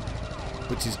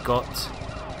 which has got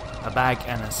a bag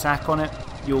and a sack on it.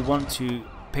 You'll want to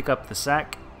pick up the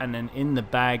sack, and then in the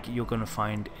bag you're going to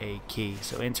find a key.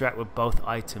 So interact with both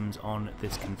items on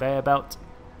this conveyor belt.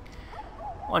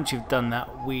 Once you've done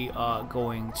that, we are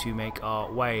going to make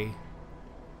our way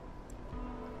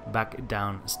back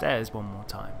downstairs one more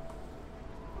time.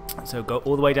 So go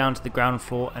all the way down to the ground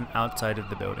floor and outside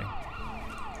of the building.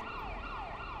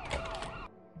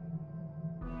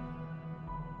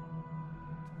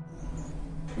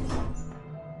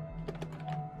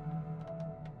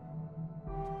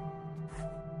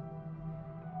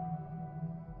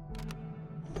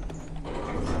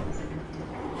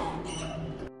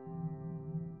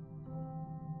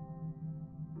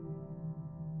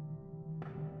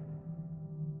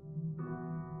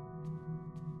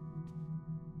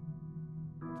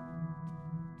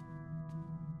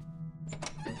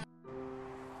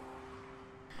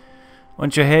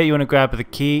 Once you're here, you want to grab the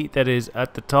key that is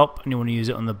at the top, and you want to use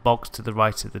it on the box to the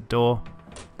right of the door.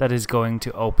 That is going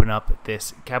to open up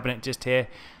this cabinet just here.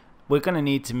 We're going to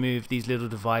need to move these little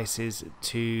devices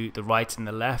to the right and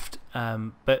the left,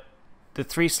 but the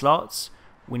 3 slots,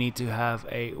 we need to have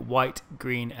a white,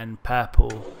 green and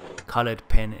purple colored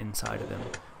pin inside of them.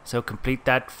 So complete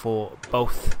that for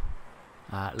both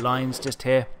lines just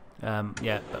here.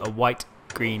 Yeah, a white,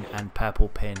 green and purple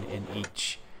pin in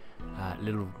each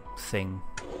little thing.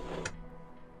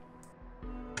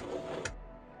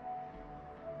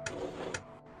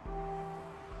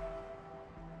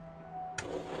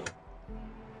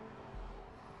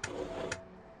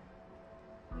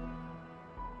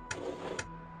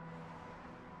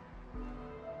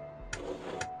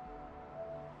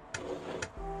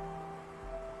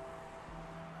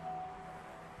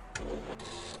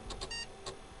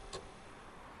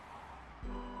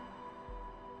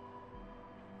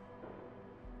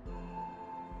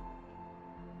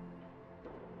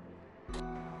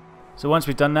 So once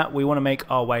we've done that, we want to make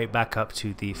our way back up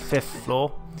to the 5th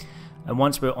floor. And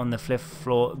once we're on the 5th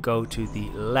floor, go to the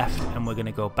left and we're going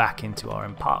to go back into our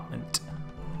apartment.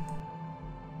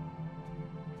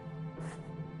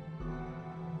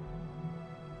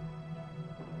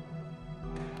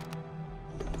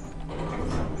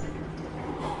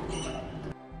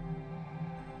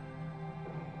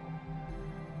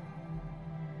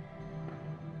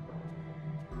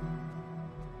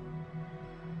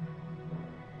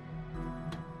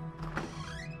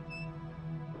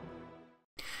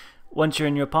 Once you're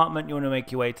in your apartment, you want to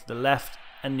make your way to the left,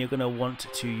 and you're going to want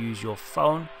to use your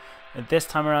phone. And this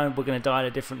time around, we're going to dial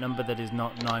a different number that is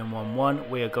not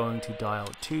 911. We are going to dial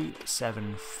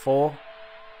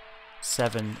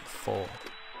 27474.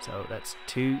 So that's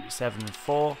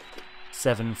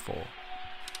 27474.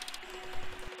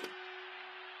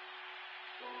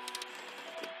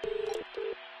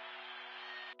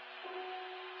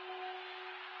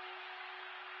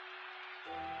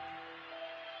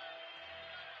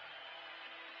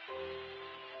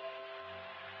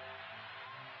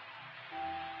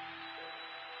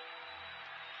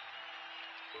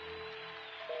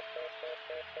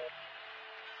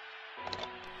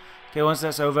 Okay, once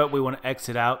that's over, we want to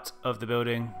exit out of the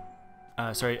building.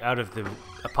 Out of the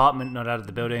apartment, not out of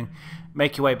the building.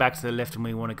 Make your way back to the lift, and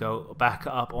we want to go back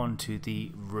up onto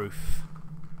the roof.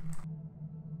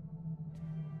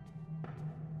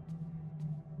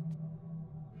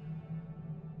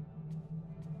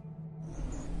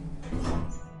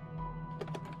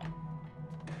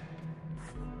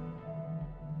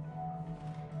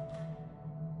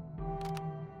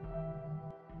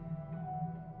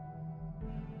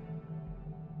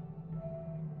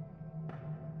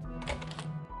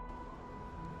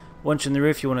 Once you're on the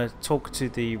roof, you want to talk to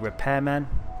the repairman,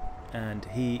 and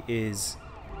he is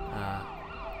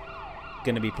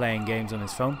going to be playing games on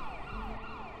his phone.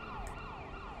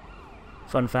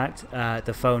 Fun fact,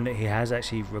 the phone that he has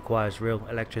actually requires real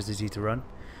electricity to run.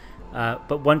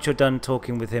 But once you're done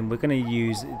talking with him, we're going to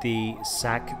use the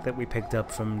sack that we picked up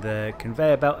from the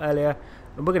conveyor belt earlier,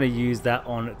 and we're going to use that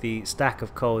on the stack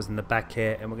of coals in the back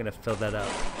here, and we're going to fill that up.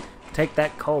 Take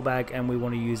that coal bag and we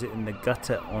want to use it in the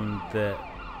gutter on the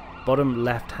bottom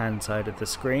left hand side of the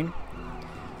screen,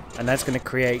 and that's going to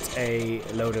create a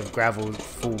load of gravel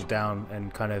fall down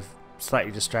and kind of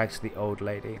slightly distract the old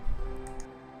lady.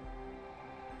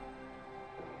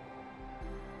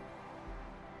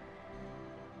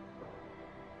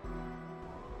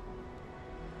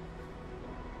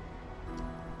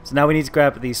 So now we need to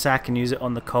grab the sack and use it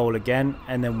on the coal again,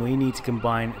 and then we need to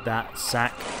combine that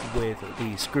sack with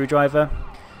the screwdriver.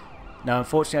 Now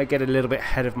unfortunately I get a little bit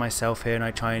ahead of myself here and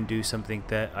I try and do something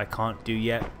that I can't do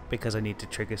yet because I need to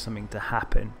trigger something to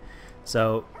happen.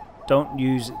 So don't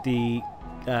use the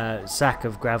sack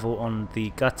of gravel on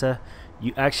the gutter.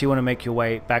 You actually want to make your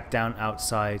way back down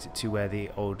outside to where the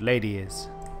old lady is.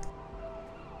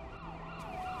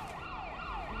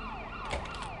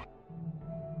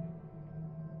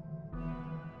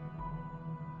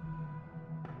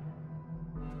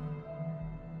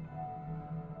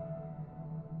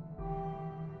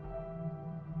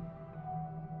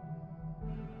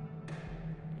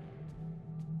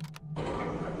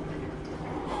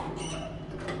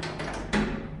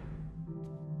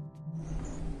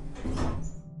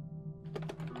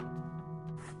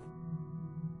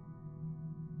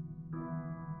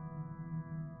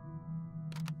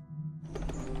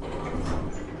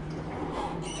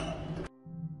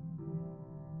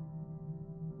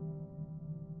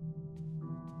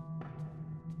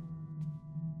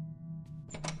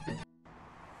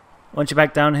 Once you're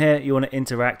back down here, you want to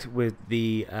interact with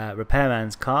the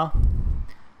repairman's car,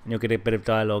 and you'll get a bit of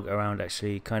dialogue around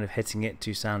actually kind of hitting it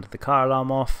to sound the car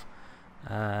alarm off.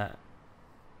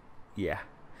 Yeah.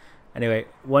 Anyway,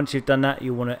 once you've done that,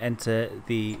 you want to enter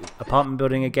the apartment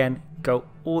building again, go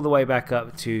all the way back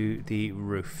up to the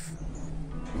roof.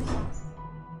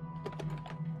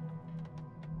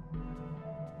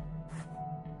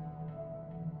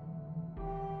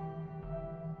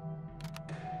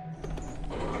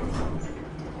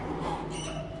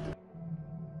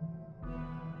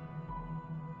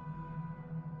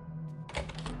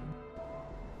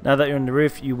 Now that you're on the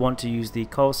roof, you want to use the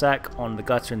coal sack on the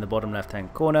gutter in the bottom left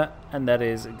hand corner, and that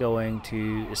is going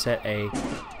to set a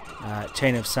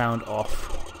chain of sound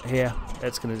off here.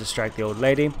 That's going to distract the old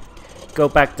lady. Go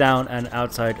back down and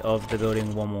outside of the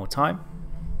building one more time.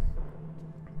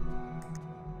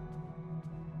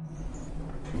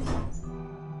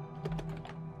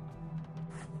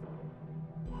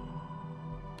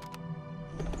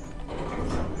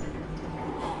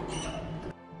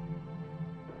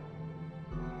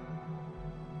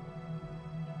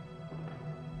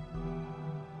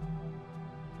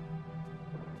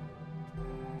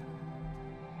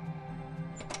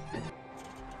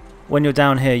 When you're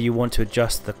down here, you want to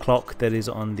adjust the clock that is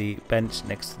on the bench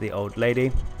next to the old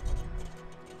lady,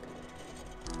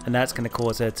 and that's going to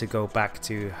cause her to go back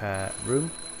to her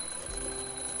room.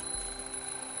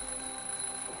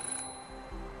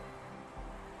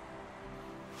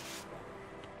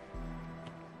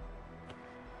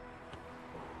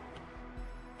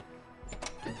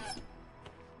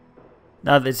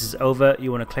 Now that this is over,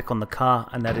 you want to click on the car,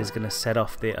 and that is going to set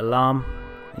off the alarm.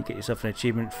 You get yourself an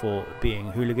achievement for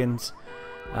being hooligans,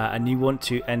 and you want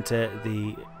to enter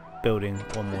the building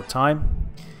one more time.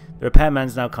 The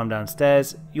repairman's now come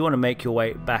downstairs. You want to make your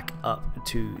way back up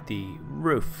to the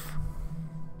roof.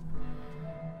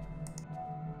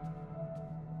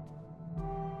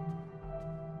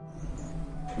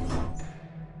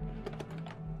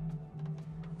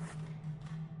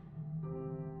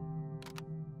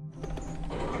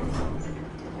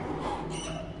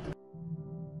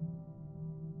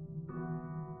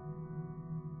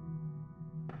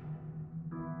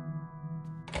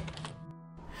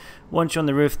 Once you're on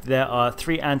the roof, there are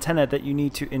 3 antennae that you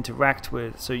need to interact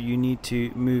with, so you need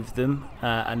to move them,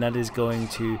 and that is going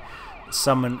to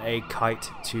summon a kite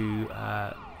to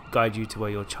guide you to where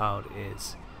your child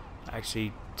is.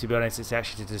 Actually, to be honest, it's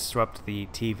actually to disrupt the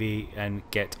TV and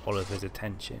get Oliver's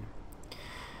attention.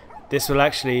 This will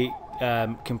actually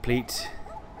complete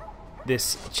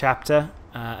this chapter,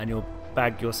 and you'll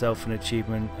bag yourself an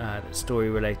achievement that's story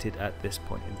related at this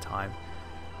point in time.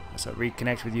 So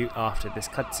reconnect with you after this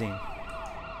cutscene.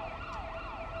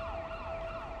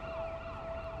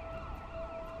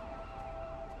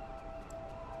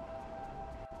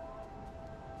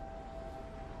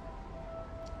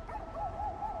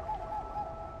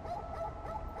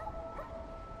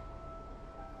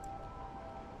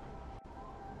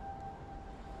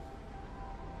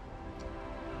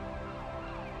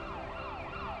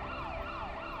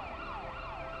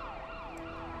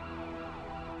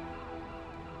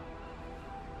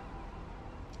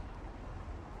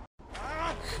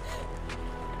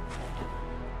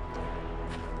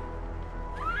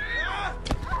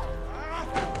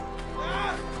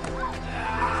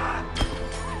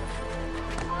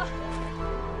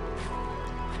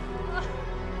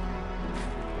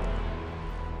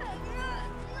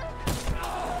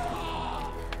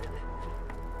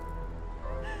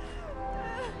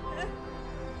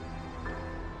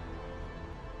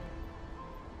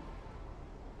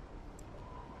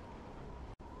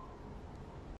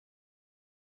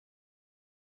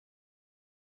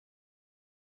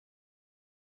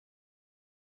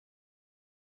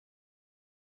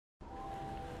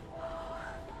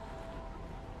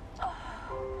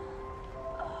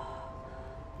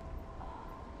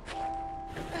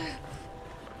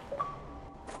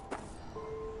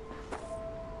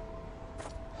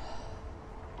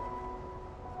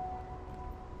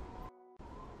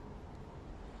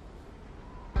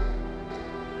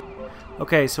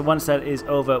 Okay, so once that is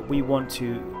over, we want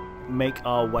to make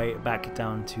our way back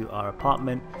down to our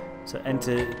apartment. So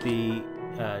enter the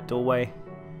doorway,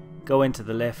 go into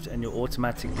the lift, and you're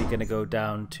automatically going to go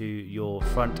down to your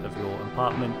front of your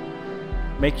apartment.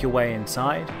 Make your way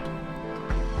inside,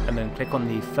 and then click on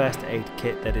the first aid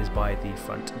kit that is by the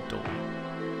front door.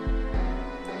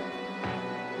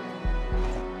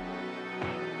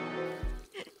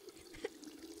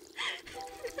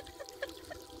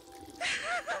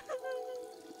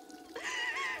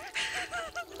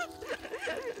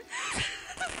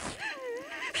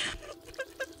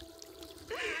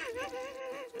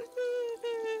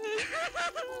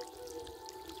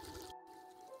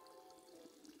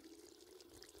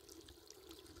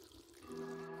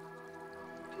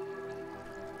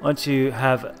 Once you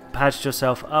have patched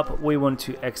yourself up, we want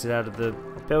to exit out of the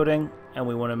building, and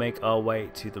we want to make our way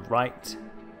to the right,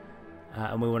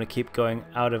 and we want to keep going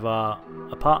out of our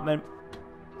apartment.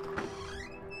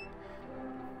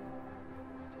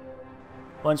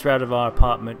 Once we're out of our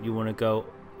apartment, you want to go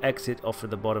exit off of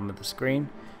the bottom of the screen.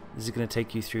 This is going to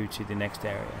take you through to the next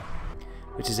area,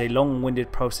 which is a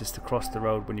long-winded process to cross the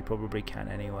road when you probably can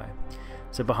anyway.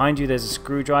 So behind you there's a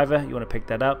screwdriver, you want to pick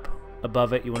that up.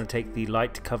 Above it you want to take the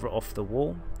light cover off the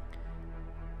wall.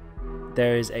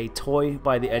 There is a toy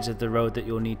by the edge of the road that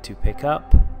you'll need to pick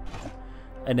up.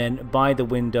 And then by the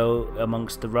window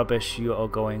amongst the rubbish you are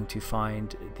going to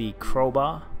find the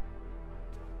crowbar.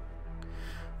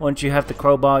 Once you have the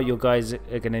crowbar, you guys are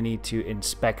going to need to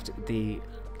inspect the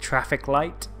traffic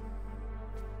light.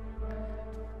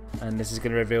 And this is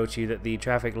going to reveal to you that the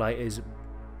traffic light is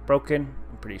broken.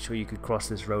 I'm pretty sure you could cross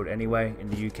this road anyway.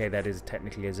 In the UK that is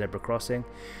technically a zebra crossing.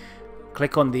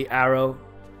 Click on the arrow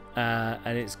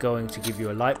and it's going to give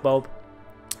you a light bulb.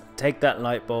 Take that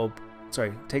light bulb,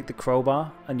 take the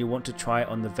crowbar, and you want to try it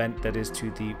on the vent that is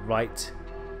to the right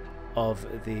of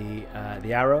the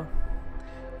arrow.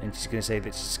 And she's going to say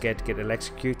that she's scared to get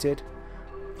electrocuted.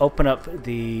 Open up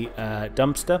the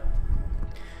dumpster,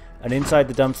 and inside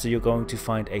the dumpster you're going to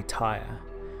find a tire.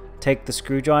 Take the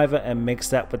screwdriver and mix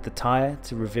that with the tire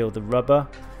to reveal the rubber.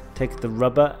 Take the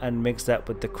rubber and mix that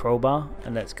with the crowbar,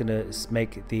 and that's going to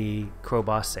make the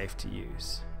crowbar safe to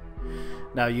use.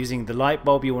 Now, using the light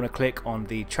bulb, you want to click on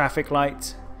the traffic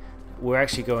light. We're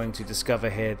actually going to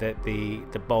discover here that the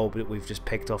bulb that we've just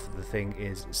picked off of the thing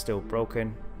is still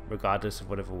broken, regardless of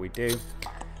whatever we do.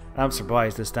 I'm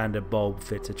surprised the standard bulb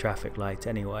fits a traffic light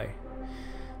anyway.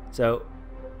 So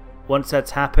once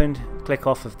that's happened, click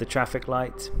off of the traffic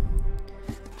light,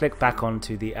 click back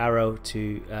onto the arrow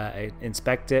to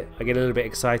inspect it. I get a little bit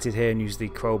excited here and use the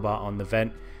crowbar on the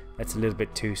vent. That's a little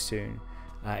bit too soon.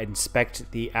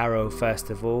 Inspect the arrow first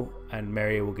of all, and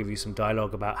Mary will give you some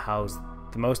dialogue about how's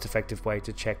the most effective way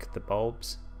to check the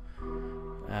bulbs.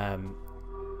 And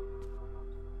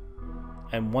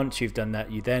once you've done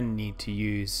that, you then need to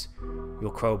use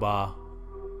your crowbar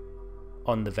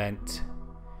on the vent.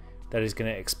 That is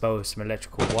going to expose some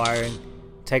electrical wiring.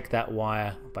 Take that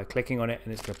wire by clicking on it,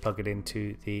 and it's going to plug it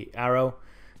into the arrow.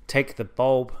 Take the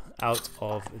bulb out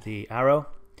of the arrow.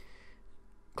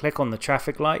 Click on the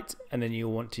traffic light, and then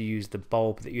you'll want to use the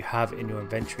bulb that you have in your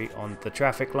inventory on the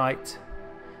traffic light.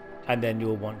 And then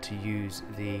you'll want to use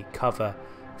the cover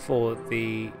for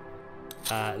the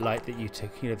light that you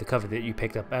took, the cover that you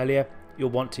picked up earlier. You'll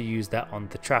want to use that on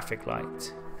the traffic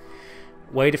light.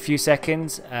 Wait a few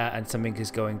seconds and something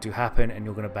is going to happen, and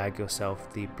you're going to bag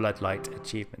yourself the Bloodlight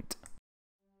achievement.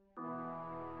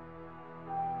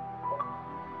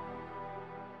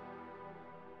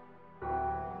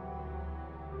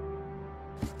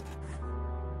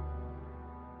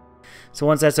 So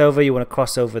once that's over, you want to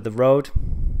cross over the road,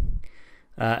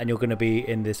 and you're going to be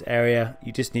in this area.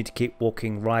 You just need to keep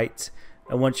walking right,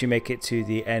 and once you make it to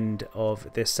the end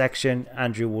of this section,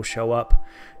 Andrew will show up.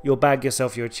 You'll bag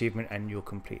yourself your achievement and you'll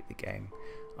complete the game.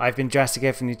 I've been Drastic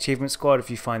here from the Achievement Squad.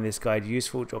 If you find this guide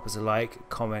useful, drop us a like,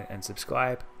 comment and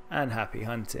subscribe, and happy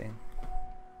hunting.